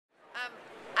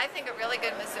think a really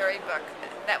good Missouri book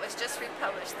that was just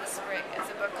republished this spring is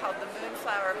a book called The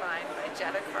Moonflower Vine by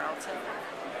Jetta Carleton.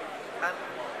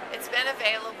 It's been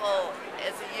available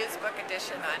as a used book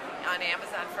edition on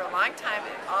Amazon for a long time.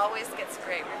 It always gets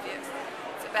great reviews.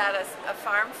 It's about a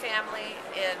farm family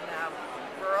in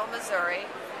rural Missouri,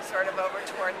 sort of over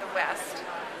toward the west.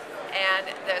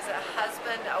 And there's a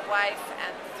husband, a wife,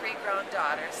 and 3 grown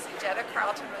daughters. Jetta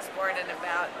Carleton was born in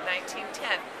about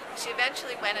 1910. She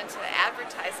eventually went into the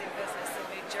advertising business in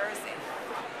New Jersey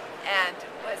and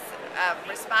was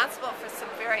responsible for some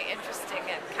very interesting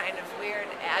and kind of weird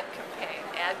ad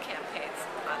campaigns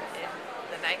in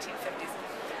the 1950s.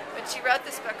 But she wrote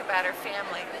this book about her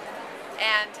family,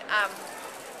 and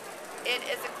it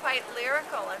is a quite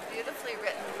lyrical and beautifully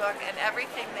written book, and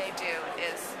everything they do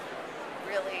is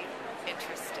really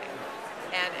interesting,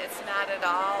 and it's not at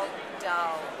all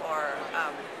dull or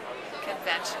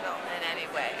conventional in any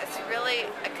way. It's really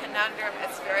a conundrum.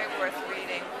 It's very worth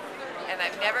reading, and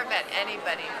I've never met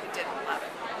anybody who didn't love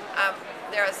it.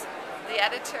 There's the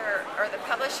editor or the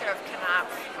publisher of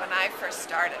Knopf when I first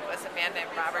started was a man named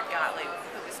Robert Gottlieb,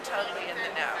 who was totally in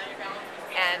the know,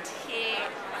 and he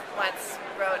once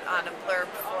wrote on a blurb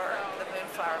for The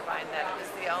Moonflower Vine that it was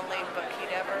the only book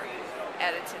he'd ever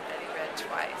edited that he read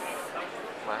twice.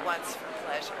 Wow. Once for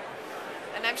pleasure.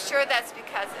 And I'm sure that's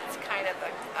because it's kind of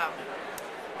a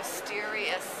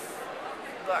mysterious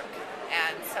book,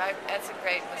 and so it's a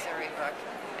great Missouri book,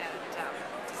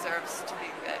 and deserves to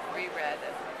be reread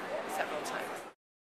several times.